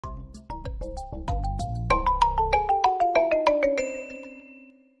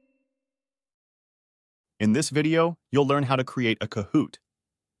In this video, you'll learn how to create a Kahoot.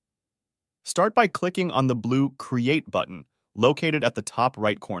 Start by clicking on the blue Create button located at the top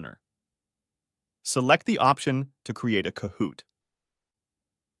right corner. Select the option to create a Kahoot.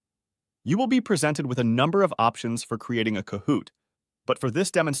 You will be presented with a number of options for creating a Kahoot, but for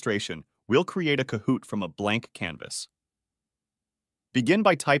this demonstration, we'll create a Kahoot from a blank canvas. Begin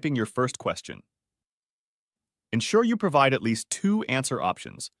by typing your first question. Ensure you provide at least 2 answer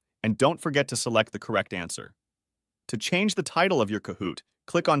options, and don't forget to select the correct answer. To change the title of your Kahoot,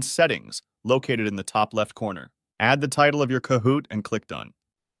 click on Settings, located in the top left corner. Add the title of your Kahoot and click Done.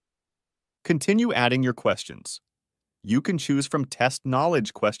 Continue adding your questions. You can choose from Test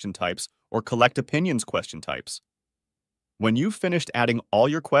Knowledge question types or Collect Opinions question types. When you've finished adding all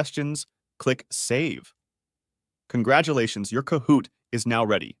your questions, click Save. Congratulations, your Kahoot is now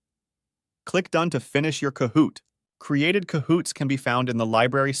ready. Click Done to finish your Kahoot. Created Kahoots can be found in the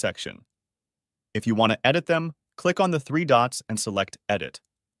Library section. If you want to edit them, click on the 3 dots and select Edit.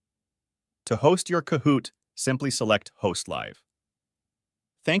 To host your Kahoot, simply select Host Live.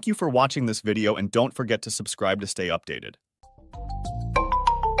 Thank you for watching this video and don't forget to subscribe to stay updated.